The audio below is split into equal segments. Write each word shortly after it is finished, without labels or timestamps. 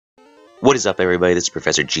What is up, everybody? This is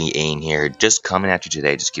Professor G-Ain here, just coming at you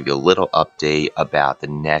today, just give you a little update about the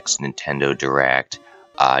next Nintendo Direct.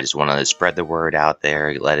 I just want to spread the word out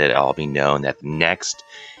there, let it all be known that the next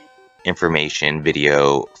information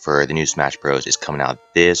video for the new Smash Bros. Is coming out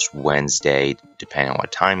this Wednesday, depending on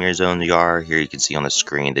what time your zone you are. Here you can see on the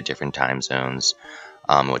screen the different time zones,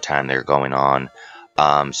 what time they're going on.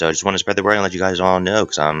 So I just want to spread the word and let you guys all know,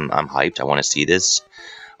 because I'm hyped. I want to see this.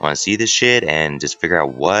 I want to see this shit and just figure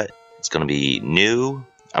out what it's going to be new.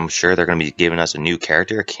 I'm sure they're going to be giving us a new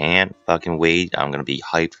character. Can't fucking wait. I'm going to be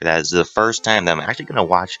hyped for that. This is the first time that I'm actually going to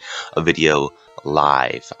watch a video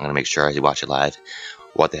live. I'm going to make sure I watch it live.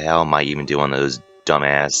 What the hell am I even doing those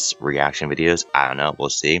dumbass reaction videos? I don't know. We'll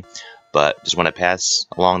see. But just want to pass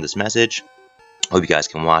along this message. Hope you guys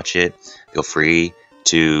can watch it. Feel free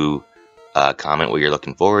to comment what you're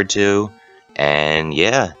looking forward to. And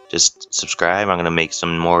yeah, just subscribe. I'm going to make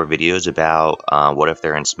some more videos about what if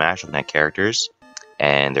they're in Smash with net characters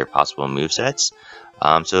and their possible movesets.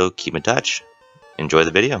 So keep in touch. Enjoy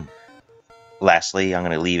the video. Lastly, I'm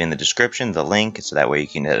going to leave in the description the link so that way you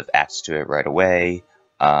can have access to it right away.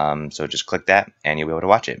 So just click that and you'll be able to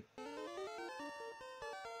watch it.